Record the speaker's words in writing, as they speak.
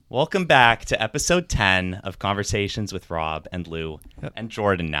Welcome back to episode 10 of Conversations with Rob and Lou and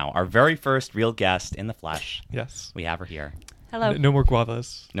Jordan now. Our very first real guest in the flesh. Yes. We have her here. Hello. No more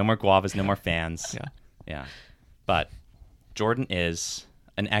guavas. No more guavas, no more fans. Yeah. Yeah. But Jordan is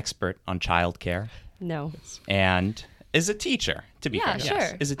an expert on childcare No. and is a teacher, to be fair. Yeah, sure.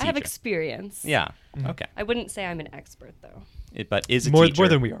 Yes, is a teacher. I have experience. Yeah. Mhm. Okay. I wouldn't say I'm an expert, though. But is a More teacher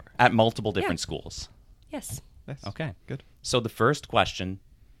than we are. at multiple different Yeah. schools. Yes. Nice. Okay. Good. So the first question,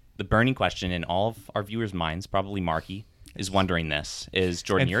 the burning question in all of our viewers' minds, probably Marky, is wondering this. Is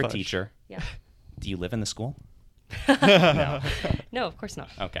Jordan, And you're a Fudge. teacher. Yeah. Do you live in the school? No, of course not.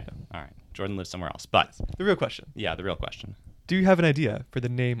 Okay. All right. Jordan lives somewhere else. But, The real question. yeah, the real question. Do you have an idea for the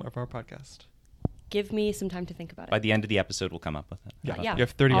name of our podcast? Give me some time to think about it. By the end of the episode, we'll come up with it. Yeah. Yeah. You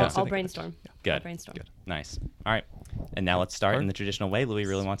have 30 minutes to I'll think about it. brainstorm. Yeah. Good. I'll brainstorm. Good. Nice. All right. And now let's start in the traditional way. Louis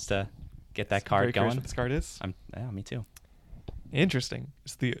really wants to get that Very card curious going. what this card is. Yeah, me too. Interesting.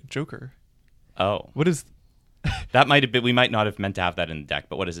 It's the Joker. Oh, What is... that might have been, we might not have meant to have that in the deck,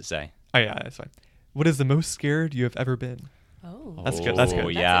 but what does it say? Oh, yeah, that's fine. What is the most scared you have ever been? Oh. That's good, that's good. Oh,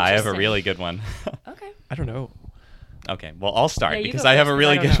 That's yeah, I have a interesting. really good one. Okay. I don't know. Okay, well, I'll start Yeah, you because go I have a first, 'cause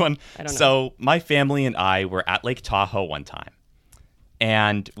really I don't good know. one. I don't know. So, my family and I were at Lake Tahoe one time,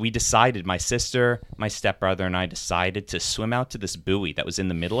 and we decided, my sister, my stepbrother, and I decided to swim out to this buoy that was in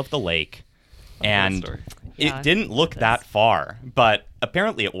the middle of the lake. And story. Yeah, it didn't look that far, but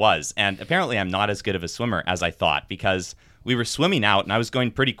apparently it was. And apparently I'm not as good of a swimmer as I thought, because we were swimming out and I was going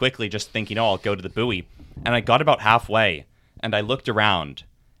pretty quickly just thinking, oh, I'll go to the buoy. And I got about halfway and I looked around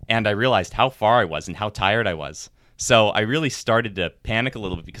and I realized how far I was and how tired I was. So I really started to panic a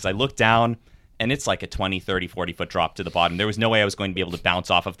little bit because I looked down and it's like a 20, 30, 40-foot drop to the bottom. There was no way I was going to be able to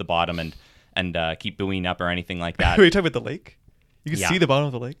bounce off of the bottom and keep buoying up or anything like that. Were you talking about the lake? You can Yeah. see the bottom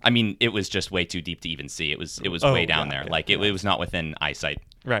of the lake? I mean, it was just way too deep to even see. It was Oh, way down yeah, there. yeah, Like, it yeah. was not within eyesight.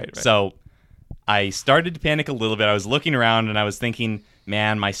 Right. So I started to panic a little bit. I was looking around and I was thinking,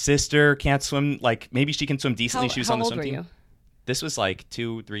 man, my sister can't swim. Like, maybe she can swim decently. She was how on the old swim were team. you? This was like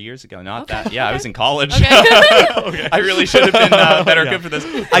 2-3 years ago. Not Okay, that. Yeah, I okay. was in college. Okay. I really should have been better Yeah. equipped for this.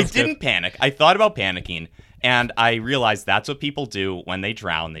 I That's didn't good. panic. I thought about panicking. And I realized that's what people do when they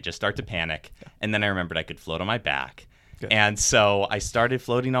drown. They just start to panic. And then I remembered I could float on my back. Good. And so I started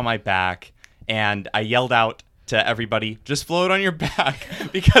floating on my back. And I yelled out to everybody, just float on your back.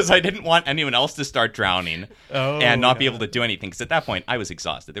 Because I didn't want anyone else to start drowning and not be able to do anything. Because at that point, I was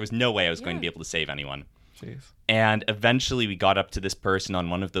exhausted. There was no way I was going to be able to save anyone. Jeez. And eventually we got up to this person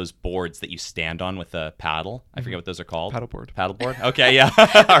on one of those boards that you stand on with a paddle. I forget what those are called. Paddleboard. Paddleboard? Okay, yeah.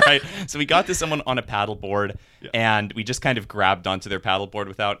 All right. So we got to someone on a paddleboard and we just kind of grabbed onto their paddleboard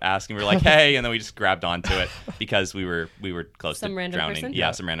without asking. We were like, hey, and then we just grabbed onto it because we were close Some to random drowning. person?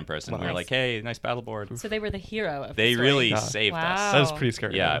 Yeah, some random person. We were Nice. like, hey, nice paddleboard. So they were the hero of They the story. really Yeah. saved us. Wow. That is pretty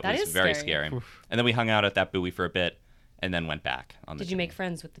scary. Yeah, it That was is very scary. scary. Oof. And then we hung out at that buoy for a bit and then went back on the Did you journey. make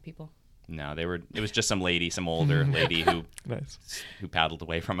friends with the people? No, it was just some lady, some older lady Nice. who paddled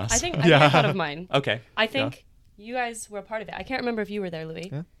away from us. I think Yeah. I thought of mine. Okay. I think you guys were a part of it. I can't remember if you were there, Louis.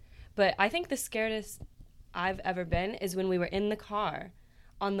 Yeah. But I think the scariest I've ever been is when we were in the car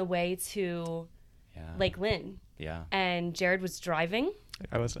on the way to Yeah. Lake Lynn. Yeah. And Jared was driving.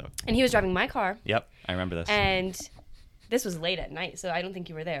 I was no. And he was driving my car. Yep. I remember this. And this was late at night, so I don't think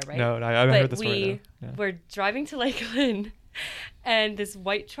you were there, right? No, I haven't heard But the story. we now. Yeah. were driving to Lake Lynn, and this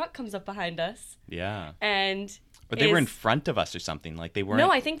white truck comes up behind us. Yeah. And But they were in is- front of us or something. Like they weren't. No,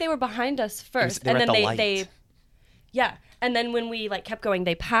 I think they were behind us first, they were and at then the light. they yeah, and then when we like kept going,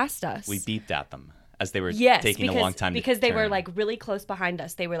 they passed us. we beeped at them as they were Yes, taking because, a long time because to they were turn. like really close behind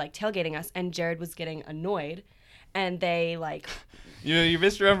us. They were like tailgating us, and Jared was getting annoyed, and they like You're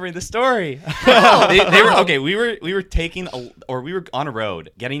misremembering the story. No. they were okay. We were taking we were on a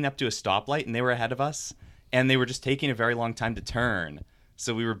road getting up to a stoplight, and they were ahead of us, and they were just taking a very long time to turn.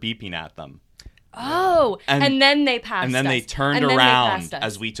 So we were beeping at them. and then they passed us. And then they turned And then they around passed us.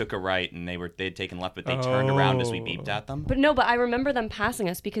 as we took a right, and they'd taken left, but they turned around as we beeped at them. But no, but I remember them passing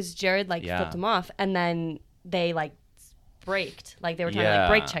us because Jared like Yeah. flipped them off, and then they like braked, like they were trying to Yeah.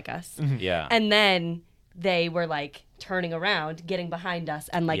 like brake check us, Yeah. and then they were like turning around, getting behind us,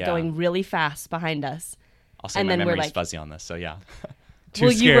 and like Yeah. going really fast behind us. I'll say and my then we're memory's like- fuzzy on this, so yeah. Too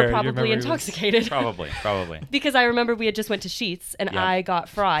well, you scared. were Your probably memory was- intoxicated. Probably. Because I remember we had just went to Sheets and Yeah. I got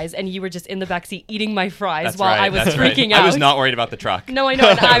fries and you were just in the backseat eating my fries That's while right. I was that's right. freaking out. I was not worried about the truck. No, I know,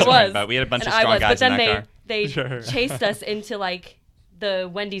 and I That's was. right, but we had a bunch And of strong I was. guys But then in that car. they Sure. chased us into like the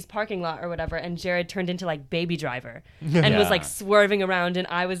Wendy's parking lot or whatever, and Jared turned into like Baby Driver and was Yeah. like swerving around, and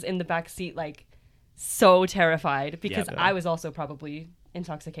I was in the back seat like so terrified because Yeah. I was also probably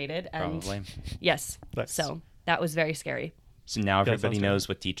intoxicated. And Probably. yes, Nice. so that was very scary. So now Yeah, everybody sounds knows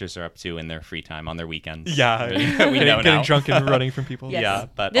what teachers are up to in their free time on their weekends. Yeah. we know Getting now. drunk and running from people. Yes. Yeah,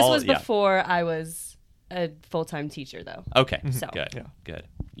 but this all- was yeah. before I was a full-time teacher, though. Okay, So. good, Yeah. good.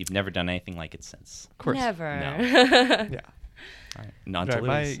 You've never done anything like it since. Of course. Never. No. Yeah. All right, not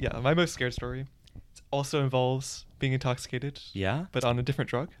Right, to lose. my most scared story also involves being intoxicated, Yeah. but on a different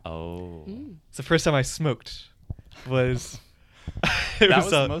drug. Oh, Mm. So the first time I smoked was it that was,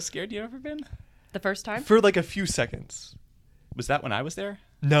 was the most scared you've ever been. The first time? for like a few seconds. Was that when I was there?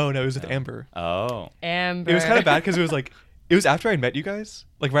 No, it was with No. Amber. Uh, Oh, Amber. It was kind of bad because it was after I met you guys,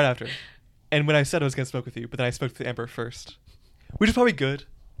 like right after. And when I said I was gonna smoke with you, but then I smoked with Amber first, which is probably good,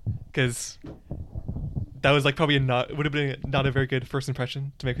 because that was like probably would have been not a very good first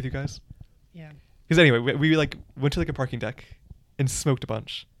impression to make with you guys. Yeah. Because anyway, we like went to like a parking deck and smoked a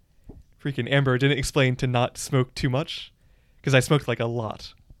bunch. Freaking Amber didn't explain to not smoke too much, because I smoked like a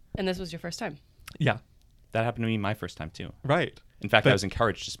lot. And this was your first time? Yeah, that happened to me my first time too. right. In fact, I But- was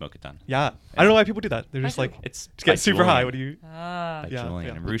encouraged to smoke a ton. Yeah, I don't know why people do that. They're just I like do. It's to get by super high. Julian. What do you? Ah. By Yeah, Julian.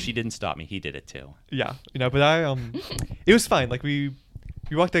 yeah. And Rushi didn't stop me. He did it too. Yeah, but I it was fine. Like we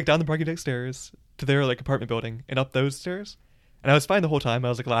walked like down the parking deck stairs to their like apartment building and up those stairs, and I was fine the whole time. I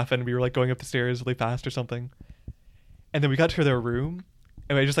was like laughing. We were like going up the stairs really fast or something, and then we got to their room,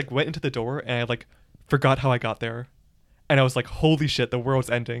 and I just like went into the door and I like forgot how I got there, and I was like, holy shit, the world's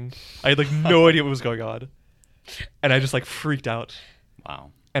ending. I had like no idea what was going on, and I just like freaked out,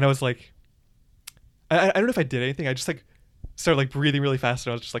 Wow. and I was like, I don't know if I did anything. I just like started like breathing really fast,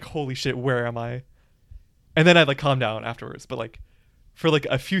 and I was just like, holy shit, where am I? And then I'd like calm down afterwards, but like for like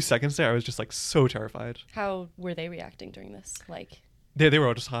a few seconds there, I was just like so terrified. How were they reacting during this? Like, They were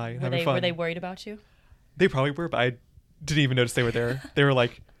all just high and were having they fun. were they worried about you? They probably were, but I didn't even notice they were there. They were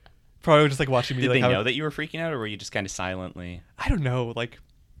like probably just like watching me. Did like, they have- know that you were freaking out, or were you just kind of silently? I don't know. Like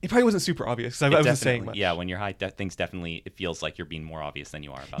it probably wasn't super obvious because I It wasn't saying definitely- much. Yeah, when you're high, things definitely, it feels like you're being more obvious than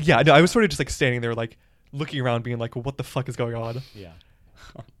you are about. Yeah, things. no, I was sort of just like standing there, like looking around, being like, "What the fuck is going on?" Yeah.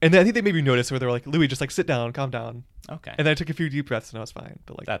 And then I think they maybe noticed where they were like, "Louis, just like sit down, calm down." Okay. And then I took a few deep breaths and I was fine.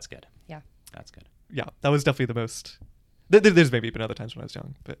 But like, That's good. Yeah. That's good. yeah, that was definitely the most. There's maybe been other times when I was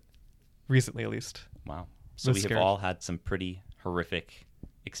young, but recently at least. Wow. So Was we have scared. all had some pretty horrific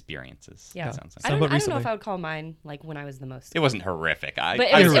experiences. Yeah. It sounds like. Some I but don't know recently. if I would call mine like when I was the most. It wasn't horrific. But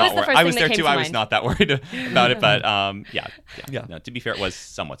it I was- was it not was the wor- first I was thing there that too. came I to was mind. not that worried about it, but yeah. Yeah. No, to be fair, it was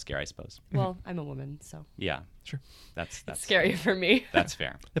somewhat scary, I suppose. Well, I'm a woman, so Yeah. Sure. That's it's scary for me. That's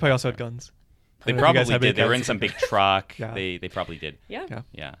fair. They probably also had guns. They I don't know if you guys probably have any did. They were in guns. some big truck. Yeah. They probably did. Yeah. Yeah.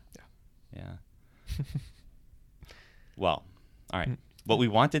 Yeah. Yeah. Well, all right. Mm. What we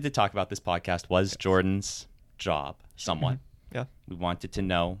wanted to talk about this podcast was Jordan's job, somewhat. Yeah. We wanted to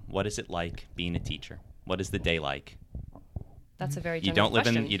know, what is it like being a teacher? What is the day like? That's a very You general don't live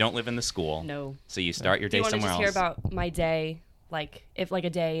question. in the school. No. So you start your Do you day want to somewhere just hear else. about my day, like if like a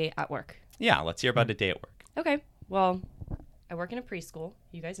day at work? Yeah, let's hear about a day at work. Okay. Well, I work in a preschool.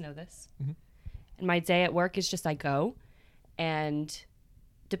 You guys know this. Mhm. And my day at work is just I go, and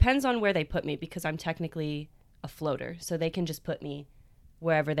depends on where they put me because I'm technically a floater, so they can just put me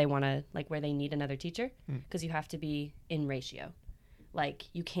wherever they want to, like where they need another teacher, because you have to be in ratio. Like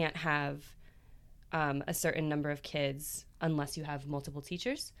you can't have a certain number of kids unless you have multiple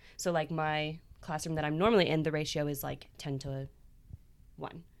teachers. So like my classroom that I'm normally in, the ratio is like 10 to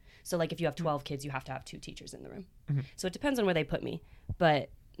 1. So like if you have 12 kids, you have to have 2 teachers in the room. So it depends on where they put me. But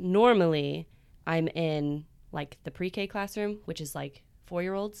normally I'm in like the pre-K classroom, which is like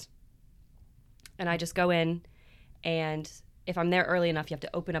 4-year-olds. And I just go in, and if I'm there early enough, you have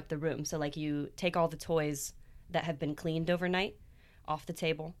to open up the room. So like you take all the toys that have been cleaned overnight off the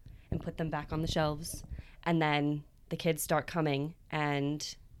table and put them back on the shelves. And then the kids start coming,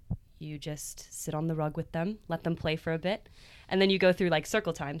 and you just sit on the rug with them, let them play for a bit. And then you go through like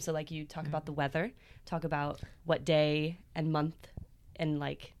circle time. So like you talk about the weather, talk about what day and month and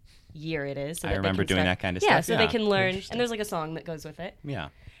like year it is. So I that they remember can doing start- that kind of yeah, stuff. so they can learn. Interesting. And there's like a song that goes with it. Yeah.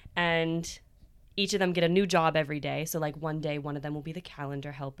 And each of them get a new job every day. So like one day, one of them will be the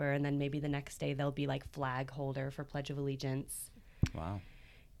calendar helper. And then maybe the next day they'll be like flag holder for Pledge of Allegiance. Wow.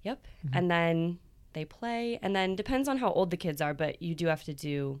 Yep. And then they play. And then depends on how old the kids are, but you do have to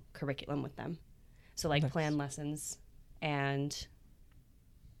do curriculum with them. So like Nice. plan lessons. And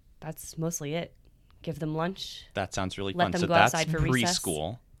that's mostly it. Give them lunch. That sounds really Let fun. them So go that's outside for recess.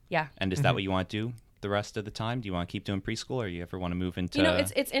 preschool. Yeah. And is Mm-hmm. that what you want to do the rest of the time? Do you want to keep doing preschool, or you ever want to move into? You know,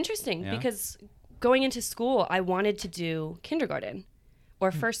 it's interesting yeah. because going into school, I wanted to do kindergarten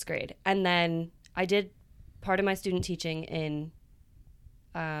or first grade. And then I did part of my student teaching in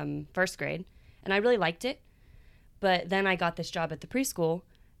first grade, and I really liked it. But then I got this job at the preschool,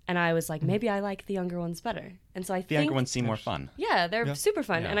 And I was like, maybe I like the younger ones better. And so I The think younger ones seem more fun. yeah, they're Yeah. super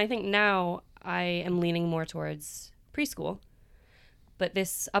fun. Yeah. And I think now I am leaning more towards preschool. But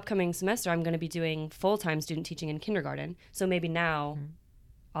this upcoming semester, I'm going to be doing full-time student teaching in kindergarten. So maybe now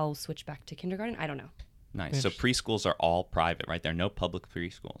I'll switch back to kindergarten. I don't know. Nice. So preschools are all private, right? There are no public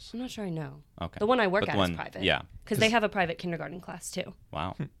preschools. I'm not sure I know. Okay. The one I work But at the one- is private. Yeah. Because they have a private kindergarten class too.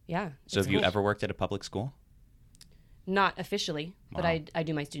 Wow. Yeah. So it's have you cool. ever worked at a public school? Not officially, but Wow. I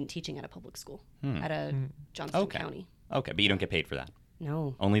do my student teaching at a public school at a Johnston Okay. County. Okay, but you don't get paid for that.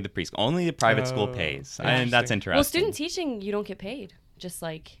 No. Only the preschool. Only the private school Oh, pays. interesting. And that's interesting. Well, student teaching, you don't get paid. Just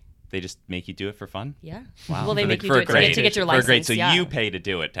like, They just make you do it for fun? yeah. Wow. Well, they For make the- you for do a it to grade. get your For a license. grade, so yeah. you pay to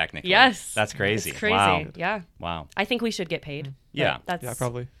do it, technically. Yes. That's crazy. It's crazy. Wow. Yeah. Wow. I think we should get paid. Yeah. But That's, Yeah,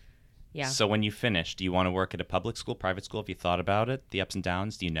 probably. Yeah. So when you finish, do you want to work at a public school, private school? Have you thought about it? The ups and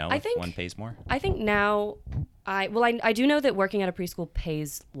downs? Do you know I if think- one pays more? I think now, I do know that working at a preschool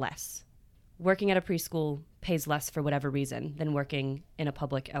pays less. Working at a preschool pays less for whatever reason than working in a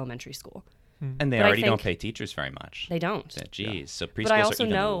public elementary school. And they But I already don't think- pay teachers very much. They don't. Jeez. So preschools But I also are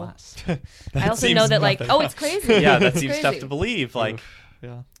even know- less. I also seems know that like, nothing. oh, it's crazy. Yeah, that It's seems tough crazy. to believe. Like,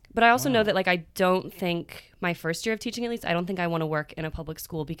 Yeah. But I also know that like I don't think my first year of teaching, at least, I don't think I want to work in a public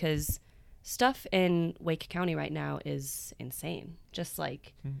school because stuff in Wake County right now is insane. Just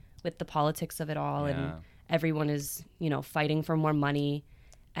like with the politics of it all, Yeah. and everyone is, fighting for more money,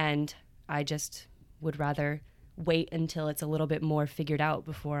 and I just would rather wait until it's a little bit more figured out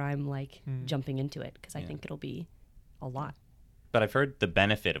before I'm like jumping into it, because I think it'll be a lot. but I've heard the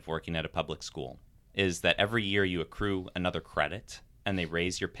benefit of working at a public school is that every year you accrue another credit and they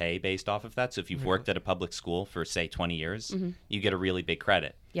raise your pay based off of that. So if you've worked at a public school for, say, 20 years, you get a really big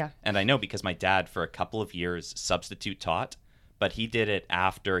credit. Yeah. And I know because my dad, for a couple of years, substitute taught, but he did it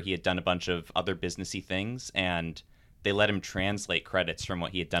after he had done a bunch of other businessy things, and they let him translate credits from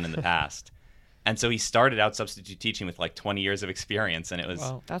what he had done in the past. And so he started out substitute teaching with like 20 years of experience, and it was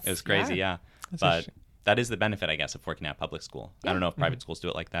Wow. it was crazy, yeah. That's But interesting. that is the benefit, I guess, of working at public school. I Yeah. don't know if private schools do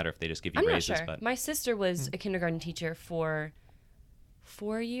it like that or if they just give you I'm raises. not sure. But My sister was a kindergarten teacher for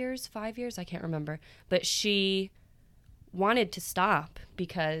 5 years, I can't remember. But she wanted to stop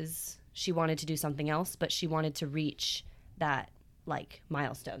because she wanted to do something else, but she wanted to reach that like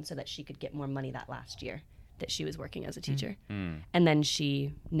milestone so that she could get more money that last year that she was working as a teacher. And then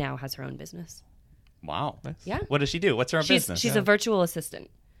she now has her own business. wow. Nice. Yeah. What does she do? What's her business? She's a virtual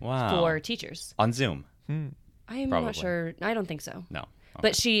assistant wow. for teachers. On Zoom? I'm Probably. not sure. I don't think so. No.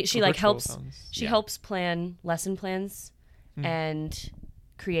 But she So like virtual helps sounds- she Yeah. helps plan lesson plans and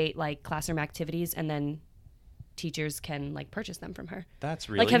create like classroom activities, and then teachers can like purchase them from her. That's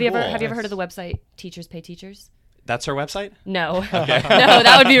really Like have you cool. ever heard of the website Teachers Pay Teachers? That's her website? No. No,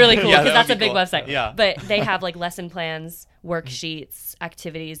 that would be really cool Yeah, because that that's would a be big cool. website. Yeah. But they have like lesson plans, worksheets,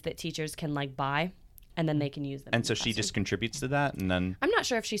 activities that teachers can like buy, and then they can use them. And in so the she classroom. just contributes to that, and then I'm not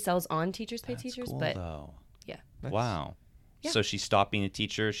sure if she sells on Teachers Pay that's Teachers, cool, but though. yeah. Nice. Wow. Yeah. So she stopped being a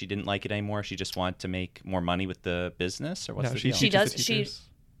teacher. She didn't like it anymore. She just wanted to make more money with the business, or what's No, the she deal? She teaches does- the she- teachers.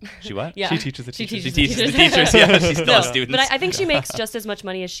 She what? Yeah. She teaches the She teachers. She teaches the teachers. Yeah, she's still a student. But I think she makes just as much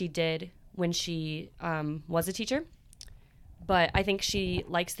money as she did when she was a teacher. But I think she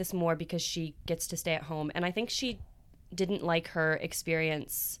likes this more because she gets to stay at home. And I think she didn't like her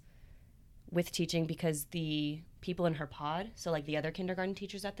experience with teaching because the people in her pod, so like the other kindergarten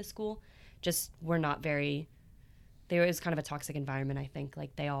teachers at the school, just were not very, there was kind of a toxic environment, I think.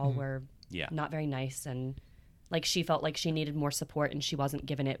 Like they all were Yeah. not very nice, and like she felt like she needed more support and she wasn't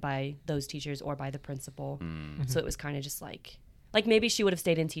given it by those teachers or by the principal. So it was kind of just like maybe she would have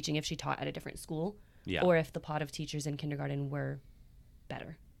stayed in teaching if she taught at a different school, Yeah. or if the pod of teachers in kindergarten were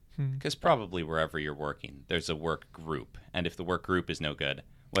better. Because probably wherever you're working, there's a work group, and if the work group is no good,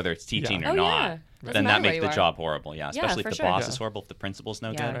 whether it's teaching Yeah. or Oh, not, yeah. Doesn't then matter that where makes you the are. job horrible. Yeah, Yeah, especially for if the sure. boss Yeah. is horrible, if the principal's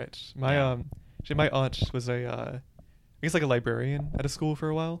no Yeah. good. Right. My aunt was I guess like a librarian at a school for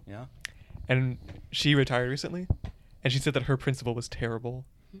a while, Yeah. and she retired recently, and she said that her principal was terrible.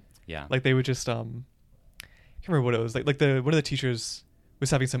 Yeah. Like they would just I can't remember what it was. Like one of the teachers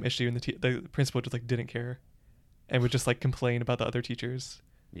was having some issue, and the principal just like didn't care, and would just like complain about the other teachers.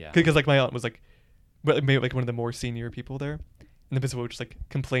 Yeah. Because like my aunt was like, maybe like one of the more senior people there, and the principal would just like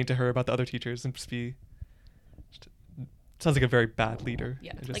complain to her about the other teachers and just be. Sounds like a very bad leader.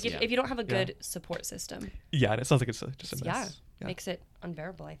 Yeah. It just- Like if, yeah. if you don't have a Yeah. good support system, yeah, and it sounds like it's just a yeah, mess. makes it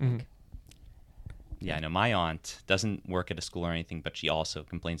unbearable, I think. Yeah, I know my aunt doesn't work at a school or anything, but she also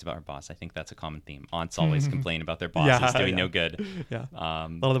complains about her boss. I think that's a common theme. Aunts always complain about their bosses doing no good. Yeah. A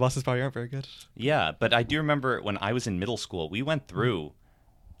Um, lot of the bosses probably aren't very good. yeah, but I do remember when I was in middle school, we went through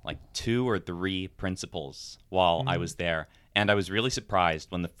like 2 or 3 principals while I was there, And I was really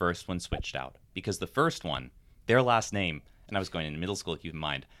surprised when the first one switched out, because the first one, their last name, and I was going into middle school, keep in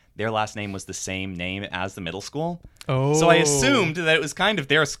mind, their last name was the same name as the middle school. Oh. So I assumed that it was kind of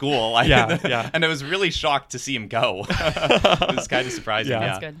their school. Yeah. And I was really shocked to see him go. It was kind of surprising. Yeah. Yeah.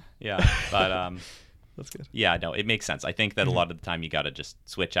 That's good. Yeah. But That's good. yeah, no, it makes sense. I think that a lot of the time you got to just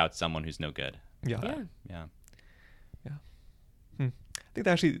switch out someone who's no good. Yeah. Yeah. Yeah. I think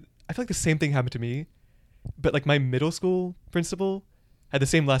that actually, I feel like the same thing happened to me, but like my middle school principal had the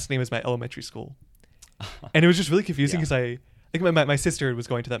same last name as my elementary school. And it was just really confusing Yeah. because I think my sister was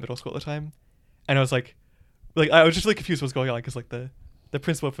going to that middle school at the time. And I was like I was just really confused what was going on because like the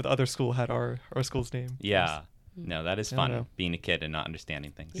principal for the other school had our school's name. Yeah. No, that is I don't fun, know. being a kid and not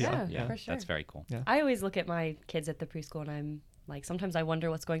understanding things. Yeah, Yeah. for sure. That's very cool. Yeah. I always look at my kids at the preschool and I'm like, sometimes I wonder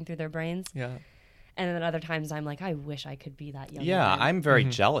what's going through their brains. Yeah. And then other times I'm like, I wish I could be that young. Yeah, again. I'm very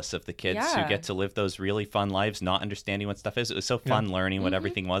Mhm. jealous of the kids who Yeah. get to live those really fun lives, not understanding what stuff is. It was so fun learning what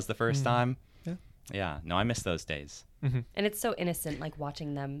everything was the first time. Yeah. Yeah, no, I miss those days. Mm-hmm. And it's so innocent, like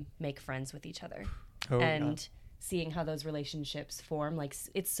watching them make friends with each other Oh, and seeing how those relationships form. Like,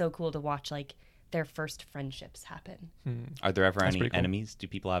 it's so cool to watch, like, their first friendships happen. Are there ever That's any pretty cool. enemies? Do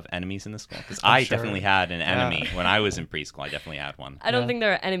people have enemies in the school? Because I'm I sure. definitely had an Yeah. enemy when I was in preschool. I definitely had one. I don't Yeah. think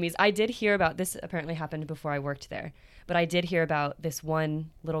there are enemies. I did hear about this, apparently happened before I worked there, but I did hear about this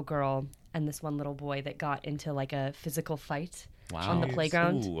one little girl and this one little boy that got into like a physical fight Wow. on the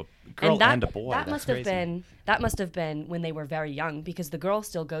playground. Ooh, a girl and, a boy. That That's must have been when they were very young, because the girl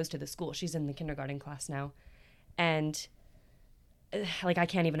still goes to the school. She's in the kindergarten class now, and like I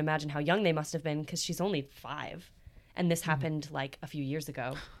can't even imagine how young they must have been, because she's only 5, and this happened like a few years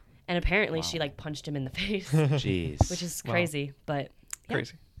ago, and apparently she like punched him in the face, Jeez. which is Wow. crazy. But yeah.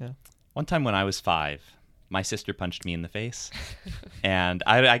 Crazy. Yeah. One time when I was 5, my sister punched me in the face. And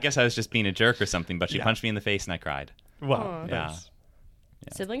I guess I was just being a jerk or something, but she Yeah. punched me in the face and I cried. Wow. Aw. Yeah. Nice.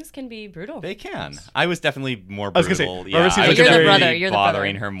 Siblings can be brutal. They can. I was definitely more I was gonna say, brutal. Robert seems I like was a You're the very- brother. You're the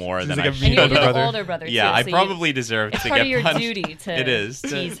bothering brother. her more Seems than like I a should. And you're older the brother. older brother too. Yeah, I so probably deserve it's to part get of your punched. duty to It is to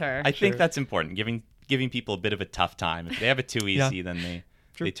tease her. I think Sure. that's important. Giving people a bit of a tough time. If they have it too easy, Yeah. then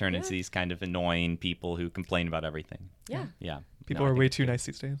True. they turn Yeah. into these kind of annoying people who complain about everything. Yeah. Yeah. People No, I are think way it's too good. nice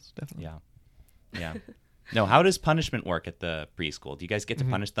these days. Definitely. Yeah. Yeah. No, how does punishment work at the preschool? Do you guys get to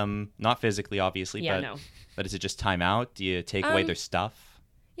punish them? Not physically, obviously, Yeah, but no. but is it just time out? Do you take away their stuff?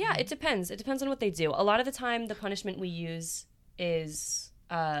 Yeah, it depends. It depends on what they do. A lot of the time, the punishment we use is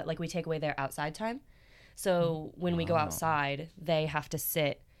like we take away their outside time. So when we go outside, they have to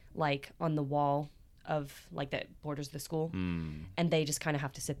sit like on the wall of like that borders the school, and they just kind of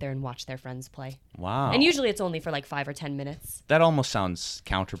have to sit there and watch their friends play. Wow. And usually it's only for like 5 or 10 minutes. That almost sounds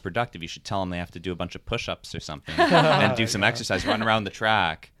counterproductive. You should tell them they have to do a bunch of push-ups or something and do some exercise, run around the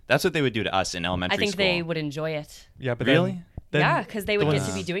track. That's what they would do to us in elementary I think school. they would enjoy it. Yeah, but Really? Then Yeah, because they would the get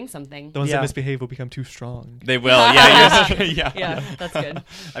ones- to be doing something. The ones Yeah. that misbehave will become too strong. They will, yeah, yeah. Yeah, that's good.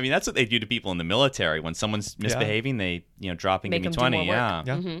 I mean, that's what they do to people in the military. When someone's misbehaving, they, drop and Make give me 'em do 20. more Yeah. work.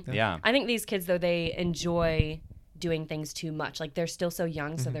 Yeah. Mhm. Yeah. I think these kids, though, they enjoy doing things too much. Like, they're still so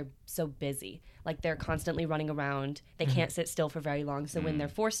young, so they're so busy. Like, they're constantly running around. They can't sit still for very long. So when they're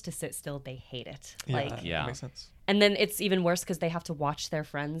forced to sit still, they hate it. Like, Yeah. That makes sense. and then it's even worse because they have to watch their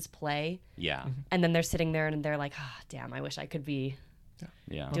friends play. Yeah. And then they're sitting there and they're like, damn, I wish I could be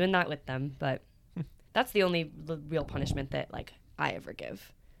Yeah. doing that with them. But that's the only real punishment that, like, I ever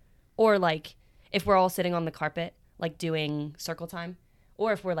give. Or, like, if we're all sitting on the carpet, like, doing circle time,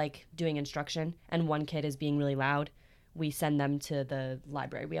 or if we're, like, doing instruction and one kid is being really loud, we send them to the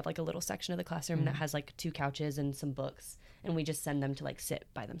library. We have, like, a little section of the classroom that has, like, 2 couches and some books. And we just send them to, like, sit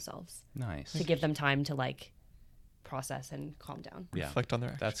by themselves Nice. to give them time to, like, process and calm down. Yeah. Reflect on their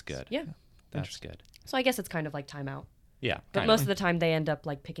actions. That's good. Yeah. That's good. So I guess it's kind of like timeout. Yeah. But kind most of the time they end up,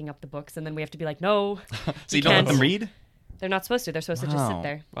 like, picking up the books, and then we have to be like, no, So you don't let can't. them read? they're not supposed to. They're supposed to just Wow. sit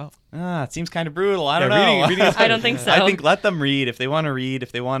there. Wow. It seems kind of brutal. I Yeah, don't know. reading is I don't think so. I think let them read. If they want to read,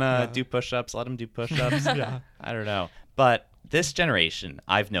 if they want to Yeah. do push-ups, let them do push-ups. Yeah. I don't know. But this generation,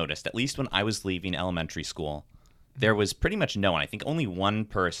 I've noticed, at least when I was leaving elementary school, there was pretty much no one. I think only one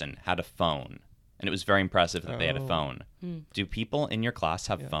person had a phone. And it was very impressive that they had a Oh. phone. Hmm. Do people in your class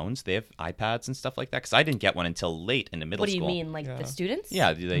have Yeah. phones? They have iPads and stuff like that? Because I didn't get one until late into middle What do school. you mean, like Yeah. the students?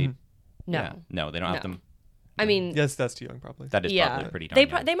 Yeah, do they? Mhm. No. Yeah. No, they don't have No. them. I mean, Yes, that's too young, probably. That is yeah. probably pretty darn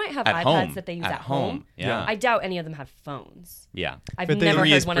They young. they might have At iPads home. that they use At at home. Yeah. I doubt any of them have phones. Yeah. I've But they- never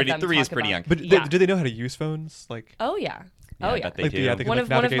Three heard is one pretty- of them three is talk pretty about. young. But yeah. do they know how to use phones? Like, Oh yeah. Yeah, Oh I yeah. bet they like do. yeah, they can One like of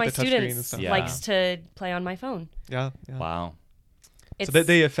navigate my the touchscreen and students stuff. Yeah. likes to play on my phone. Yeah. Wow. It's, So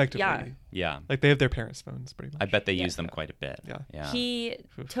they effectively, yeah. Yeah. like they have their parents' phones pretty much. I bet they Yeah. use them quite a bit. Yeah. Yeah. He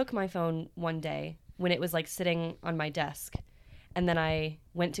took my phone one day when it was like sitting on my desk. And then I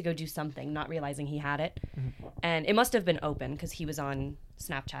went to go do something, not realizing he had it. And it must have been open because he was on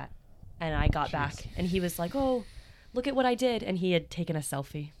Snapchat. And I got back and he was like, oh, look at what I did. And he had taken a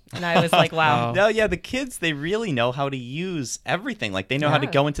selfie. And I was like, wow. No, yeah, the kids, they really know how to use everything. Like, they know how to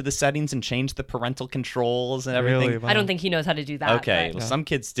Yeah. go into the settings and change the parental controls and everything. Really? Wow. I don't think he knows how to do that. Okay, but well, some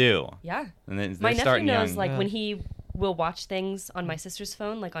kids do. yeah. And then My they're nephew starting knows, young. like, Yeah. when he will watch things on my sister's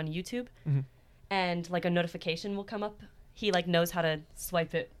phone, like on YouTube, and like a notification will come up. He like knows how to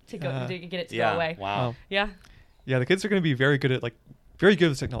swipe it to go Yeah. to get it to yeah, go away. wow. Wow. Yeah. Yeah, the kids are going to be very good at very good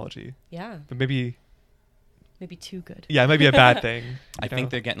with technology, Yeah. but maybe Too good. it might be a bad thing. I think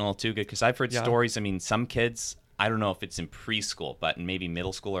they're getting a little too good because I've heard Yeah. stories. I mean, some kids, I don't know if it's in preschool, but in maybe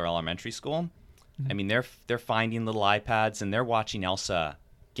middle school or elementary school, I mean, they're finding little iPads and they're watching Elsa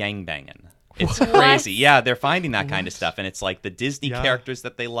gangbanging. It's What? crazy. Yeah, they're finding that kind of stuff, and it's like the Disney Yeah. characters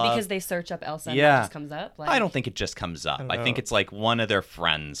that they love. Because they search up Elsa and Yeah. that just comes up. Like, I don't think it just comes up. I don't I think know. it's like one of their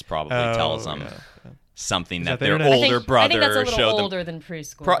friends probably Oh, tells them yeah. something Is that that the their internet? older I brother think that's a little showed them. older than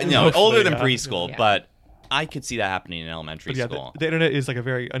preschool. No, Hopefully, older than yeah. preschool, Yeah. but I could see that happening in elementary But yeah, school. the internet is like a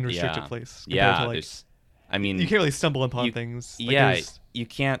very unrestricted Yeah. place. compared Yeah, to, like, there's- I mean, you can't really stumble upon you- things. Like, yeah, there's- you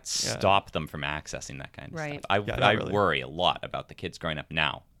can't stop them from accessing that kind of Right. stuff. I not really. worry a lot about the kids growing up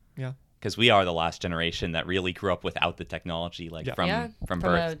now yeah. because we are the last generation that really grew up without the technology, like Yeah. from from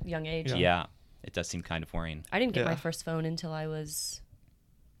birth. a young age. Yeah. Yeah, it does seem kind of worrying. I didn't get my Yeah. first phone until I was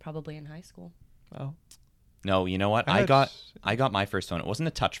probably in high school. Wow. No, you know what? I I had- got my first phone. It wasn't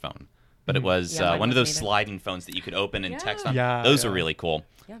a touch phone, but it Mhm. was Yeah, mine one of those wasn't either. sliding phones that you could open and text on. Yeah, Those yeah. were really cool.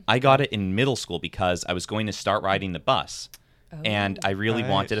 Yeah. I got it in middle school because I was going to start riding the bus, Oh. and I really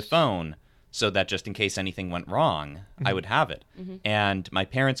wanted a Nice. phone so that just in case anything went wrong, I would have it. And my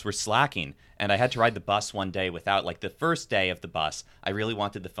parents were slacking, and I had to ride the bus one day without, like, the first day of the bus, I really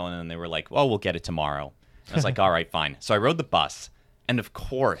wanted the phone, and they were like, well, we'll get it tomorrow. And I was like, all right, fine. So I rode the bus, and of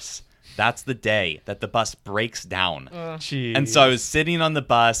course, that's the day that the bus breaks down. Jeez. And so I was sitting on the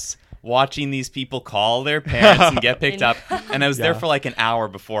bus watching these people call their parents and get picked up. And I was there Yeah. for like an hour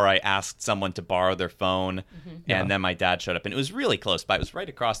before I asked someone to borrow their phone. Yeah. And then my dad showed up. And it was really close by. It was right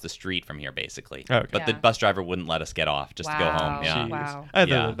across the street from here, basically. Okay. But the Yeah. bus driver wouldn't let us get off just to go home. Wow. Yeah. Jeez. Wow.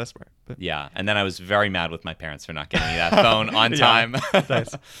 Yeah. That's smart. But Yeah. And then I was very mad with my parents for not getting me that phone on Yeah. time.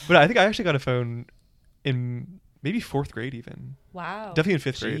 nice. But I think I actually got a phone in maybe 4th grade even. Wow. Definitely in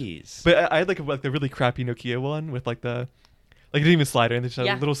 5th grade. Jeez. But I had like the really crappy Nokia one with like it didn't even slide in. There's just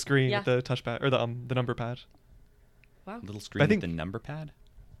Yeah. a little screen Yeah. with the touchpad or the number pad. Wow. Little screen think- with the number pad?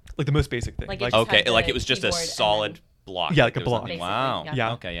 Like the most basic thing. Like Like, it just Okay. had Like the it was just a keyboard and solid then- block. Yeah, like a there was block. nothing- Basically, Wow.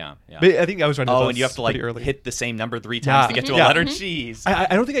 yeah. Okay. Yeah. Yeah. but I think I was running the Oh, bus and you have to like pretty early. hit the same number 3 times Yeah. to get to a Yeah. letter. Mhm. Jeez.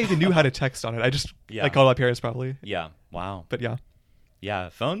 I don't think I even knew how to text on it. I just Yeah. like called my parents probably. Yeah. Wow. But yeah. Yeah.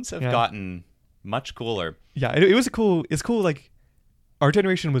 Phones have Yeah. gotten much cooler. Yeah, it was it's cool. Like our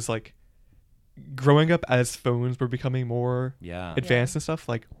generation was like growing up as phones were becoming more Yeah. advanced and stuff.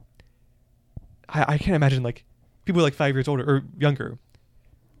 Like I can't imagine like people like 5 years older or younger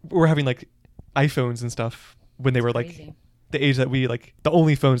were having like iPhones and stuff when they were like Crazy. the age that we like the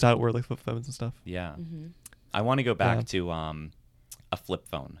only phones out were like flip phones and stuff. Yeah. Mm-hmm. I want to go back Yeah. to a flip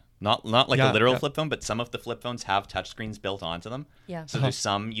phone. Not like Yeah, a literal yeah. flip phone, but some of the flip phones have touchscreens built onto them. Yeah. So Uh-huh. there's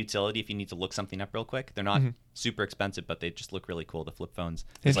some utility if you need to look something up real quick. They're not Mhm. super expensive, but they just look really cool. The flip phones.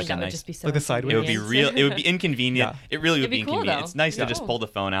 I There's think like a that would nice. just be so like the sideways. It would be inconvenient. real. It would be inconvenient. Yeah. It really would It'd be cool, inconvenient. though. It's nice Yeah. to just Cool. pull the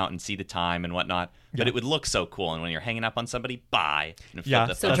phone out and see the time and whatnot. But Yeah. it would look so cool. And when you're hanging up on somebody, bye. And flip Yeah.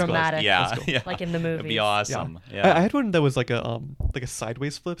 the So phone closed. dramatic. Yeah. That's cool. Yeah. Like in the It'd be movies. awesome. Yeah. Yeah. I had one that was like a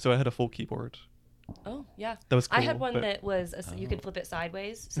sideways flip, so I had a full keyboard. Oh, yeah. That was I had cool, one but- that was, you Oh. could flip it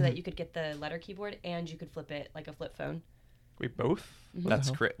sideways so that you could get the letter keyboard and you could flip it like a flip phone. Wait, both? What the That's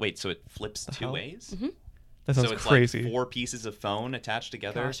hell? wait. So it flips The two hell? ways. That sounds So it's crazy. like 4 pieces of phone attached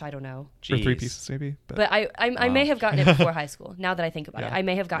together. Gosh, I don't know. or 3 Jeez. pieces maybe. But I may Wow. have gotten it before high school. Now that I think about it, Yeah. I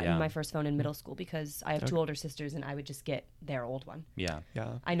may have gotten Yeah. my first phone in middle school because I have two Okay. older sisters and I would just get their old one. Yeah.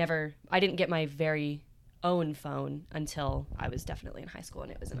 yeah. I didn't get my very own phone until I was definitely in high school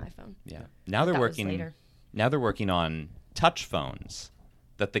and it was an iPhone. Yeah. Now they're That was working. later. Now they're working on touch phones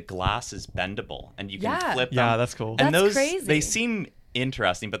that the glass is bendable and you can Yeah. flip them. Yeah, that's cool. And That's those crazy. they seem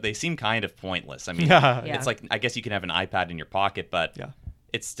interesting, but they seem kind of pointless. I mean, Yeah. Yeah. it's like I guess you can have an iPad in your pocket, but Yeah.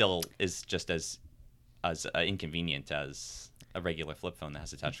 it still is just as inconvenient as a regular flip phone that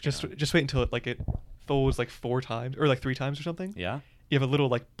has a touch Just screen. just wait until it folds like 4 times or like 3 times or something. Yeah. You have a little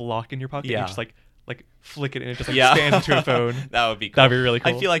like block in your pocket. Yeah. You just like flick it and it just like Yeah. expands into a phone. That would be cool. That'd be really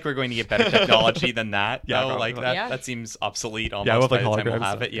cool. I feel like we're going to get better technology than that. Yeah, though. probably. Like that. Yeah. That seems obsolete almost Yeah, we'll have, by like, the time we'll holograms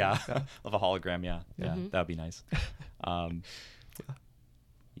have it. and Yeah, stuff. Yeah. of a hologram. Yeah, yeah, Mhm. that would be nice.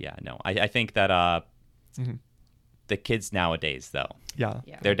 Yeah, no, I think that Mhm. The kids nowadays, though, Yeah.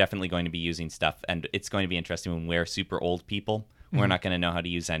 Yeah. they're definitely going to be using stuff, and it's going to be interesting when we're super old people. We're not going to know how to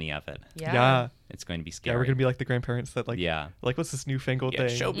use any of it. Yeah. Yeah. It's going to be Yeah, scary. we're gonna be like the grandparents that like, Yeah. like what's this newfangled Yeah,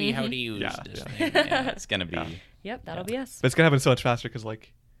 thing? show me how to use Yeah, this yeah. thing. Yeah, it's going to be... Yeah. Yep, that'll be us. But it's gonna happen so much faster because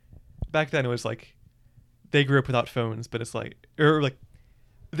like back then it was like they grew up without phones, but it's like or like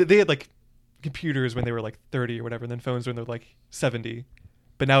they had like computers when they were like 30 or whatever, and then phones when they're like 70.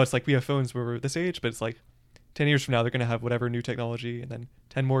 But now it's like we have phones when we're this age, but it's like 10 years from now they're gonna have whatever new technology, and then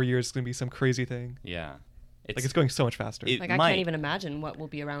 10 more years it's gonna be some crazy thing. Yeah. Like it's going so much faster. It Like I might. can't even imagine what will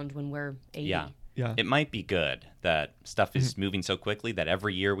be around when we're 80. Yeah. Yeah. It might be good that stuff is Mm-hmm. moving so quickly that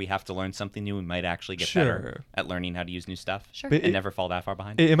every year we have to learn something new. We might actually get Sure. better at learning how to use new stuff. Sure. But And never fall that far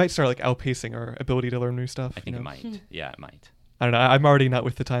behind. It might start like outpacing our ability to learn new stuff. I think you it know? might. Yeah, it might. I don't know. I'm already not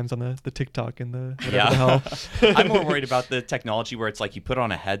with the times on the TikTok and the whatever the hell. I'm more worried about the technology where it's like you put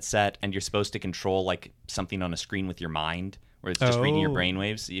on a headset and you're supposed to control like something on a screen with your mind, where it's just reading your Oh.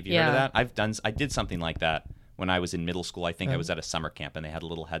 brainwaves. Have you heard of Yeah. that? I did something like that when I was in middle school. I think I Oh. was at a summer camp and they had a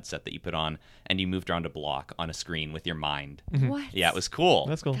little headset that you put on and you moved around a block on a screen with your mind. What? Yeah, it was cool.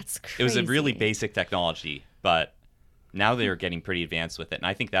 That's cool. That's crazy. It was a really basic technology, but now they're getting pretty advanced with it. And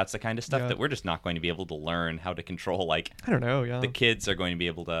I think that's the kind of stuff Yeah. that we're just not going to be able to learn how to control. Like I don't know. Yeah. the kids are going to be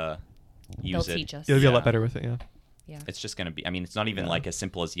able to use They'll it. teach us. You'll be a Yeah. lot better with it. Yeah. Yeah. It's just going to be, I mean, it's not even Yeah. like as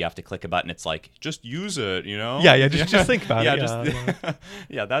simple as you have to click a button. It's like, just use it, you know? Yeah, yeah, just think about yeah, it, Just, yeah.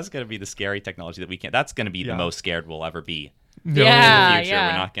 yeah, that's going to be the scary technology that we can't, that's going to be Yeah. the most scared we'll ever be No. Yeah. in the future.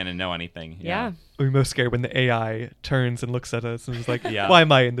 yeah. We're not going to know anything. Yeah. We'll be most scared when the AI turns and looks at us and is like, Yeah. "Why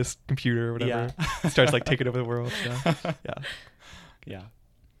am I in this computer or whatever?" Yeah. Starts like taking over the world. Yeah, yeah.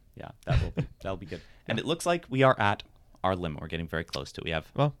 Yeah. Yeah. That'll be good. And it looks like we are at our limit. We're getting very close to it. We have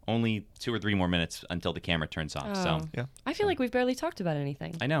Well. only 2 or 3 more minutes until the camera turns off. So Oh. Yeah. I feel like we've barely talked about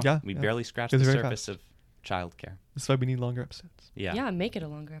anything. I know. Yeah, We yeah. barely scratched It the was very surface of childcare. That's why we need longer episodes. Yeah. Yeah, make it a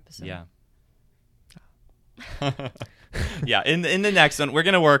longer episode. Yeah. Yeah. In the next one, we're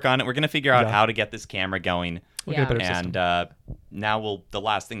gonna work on it. We're gonna figure out Yeah. how to get this camera going. We'll get a Yeah. better And system. now the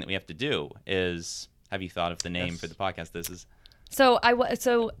last thing that we have to do is, have you thought of the name Yes. for the podcast? This is So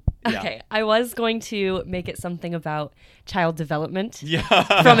Yeah. okay, I was going to make it something about child development yeah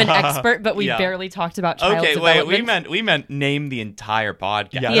from an expert, but we Yeah. barely talked about child Okay, development. wait. We meant name the entire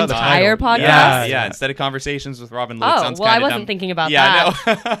podcast. Yeah, The that's entire title. podcast? Yeah, Yeah. Instead of conversations with Robin Luke. Oh, Sounds well, I kinda wasn't dumb. thinking about yeah,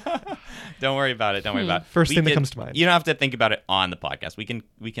 that. No. Don't worry about it. Don't worry about it. First We thing that can- comes to mind. You don't have to think about it on the podcast. We can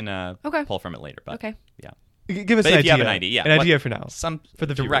Okay. pull from it later. But Okay. yeah, Give us but an if idea. you have an idea, yeah, an what- idea for now. some For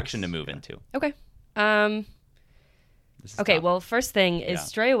the direction viewers. to move Yeah. into. Okay. This is Okay, tough. well, first thing is Yeah.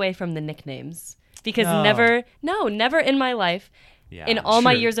 stray away from the nicknames because No. never in my life, yeah, in all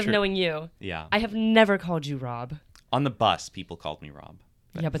my True, years of true. knowing you, yeah. I have never called you Rob. On the bus, people called me Rob.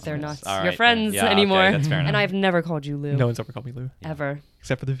 Yeah, but they're not All your right, friends yeah, okay, anymore. that's fair And enough. I've never called you Lou. No one's ever called me Lou, Ever.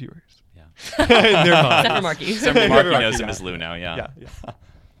 except for the viewers. Yeah. In their minds. Except for Marky. Except for Marky, Marky knows him yeah. as Lou now. Yeah. Yeah,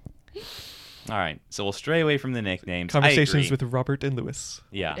 yeah. All right. So we'll stray away from the nicknames. Conversations I agree. with Robert and Lewis.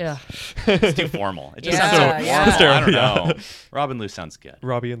 Yeah. Ugh. It's too formal. It just Yeah, sounds so yeah. formal. I don't Yeah. know. Rob and Lou sounds good.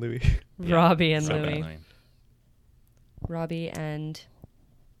 Robbie and Louie. Yeah. Robbie and Rob Louie. Robbie and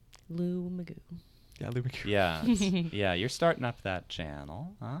Lou Magoo. Yeah, Louie. McHugh. Yeah. Yeah. You're starting up that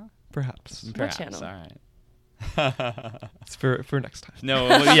channel, huh? Perhaps. Perhaps. channel? All right. It's for next time. No,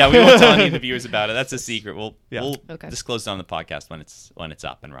 yeah, we won't tell any of the viewers about it. That's a secret. We'll Yeah. we'll Okay. disclose it on the podcast when it's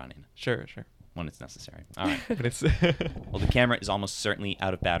up and running, Sure. when it's necessary. All right. But it's Well, the camera is almost certainly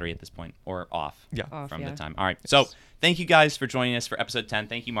out of battery at this point, or off. yeah. Off, From yeah. the time. All right. So thank you guys for joining us for episode 10.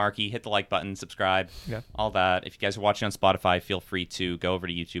 Thank you, Marky. Hit the like button, subscribe, Yeah. all that. If you guys are watching on Spotify, feel free to go over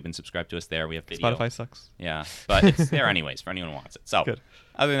to YouTube and subscribe to us there. We have video. Spotify sucks. Yeah, but it's there anyways for anyone who wants it. So Good.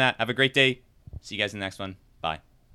 other than that, have a great day. See you guys in the next one. Bye.